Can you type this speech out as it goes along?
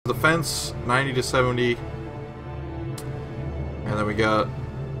defense 90 to 70. And then we got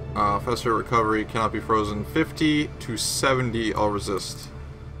faster recovery, cannot be frozen. 50 to 70 all resist.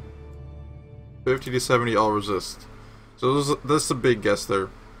 50 to 70 all resist. So this is a big guess there.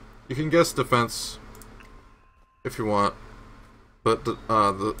 You can guess defense if you want, but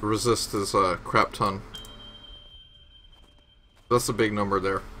the resist is a crap ton. That's a big number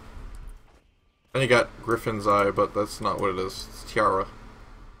there. And you got Griffin's Eye, but that's not what it is. It's Tiara.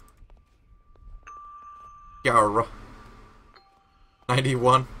 Tiara.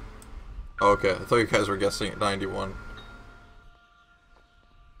 91. Oh, okay, I thought you guys were guessing at 91.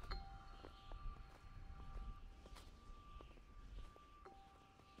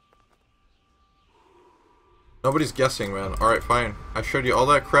 Nobody's guessing, man. Alright, fine. I showed you all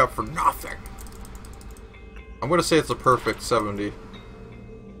that crap for nothing. I'm gonna say it's a perfect 70.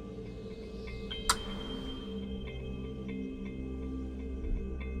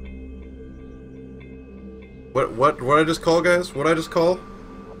 What I just call, guys? What I just call?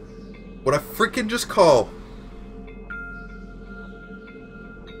 What I freaking just call?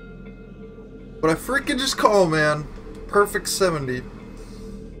 What I freaking just call, man? Perfect 70.